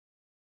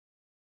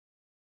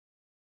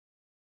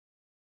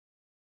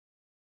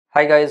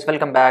Hi guys,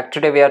 welcome back.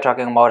 Today we are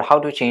talking about how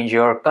to change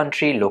your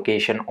country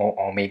location on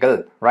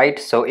Omegle, right?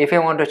 So if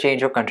you want to change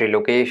your country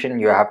location,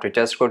 you have to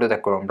just go to the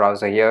Chrome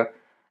browser here.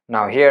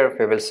 Now here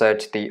we will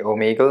search the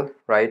Omegle,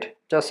 right?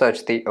 Just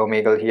search the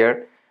Omegle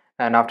here,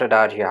 and after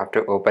that you have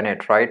to open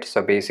it, right?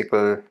 So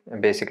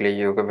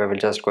basically we will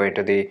just go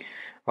into the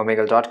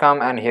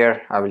omegle.com, and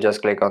here I will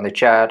just click on the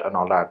chat and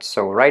all that.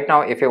 So right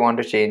now if you want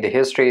to change the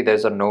history,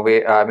 there's a no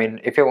way,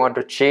 if you want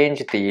to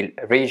change the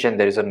region,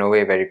 there is a no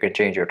way where you can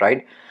change it,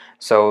 right?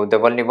 So the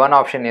only one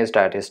option is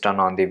that is turn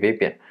on the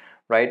VPN,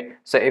 right?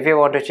 So if you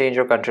want to change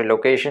your country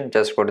location,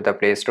 just go to the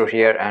Play Store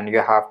here and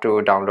you have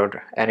to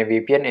download any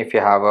VPN. If you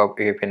have a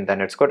VPN,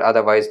 then it's good.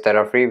 Otherwise there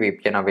are free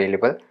VPN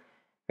available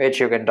which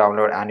you can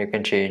download and you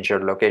can change your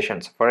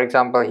locations. For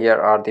example,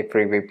 here are the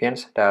free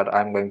VPNs that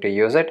I'm going to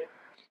use it,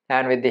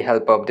 and with the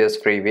help of this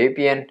free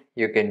VPN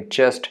you can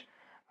just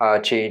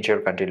change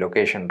your country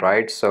location,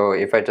 right? So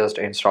if I just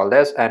install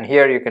this, and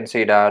here you can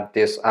see that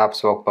these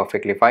apps work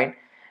perfectly fine,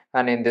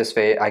 and in this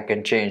way I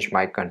can change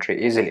my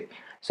country easily.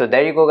 So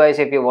there you go guys.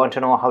 If you want to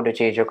know how to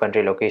change your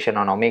country location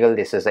on Omegle,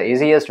 this is the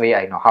easiest way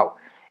I know how.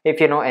 If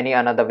you know any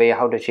another way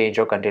how to change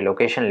your country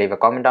location, leave a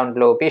comment down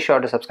below. Be sure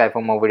to subscribe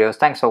for more videos.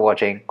 Thanks for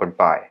watching.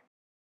 Goodbye.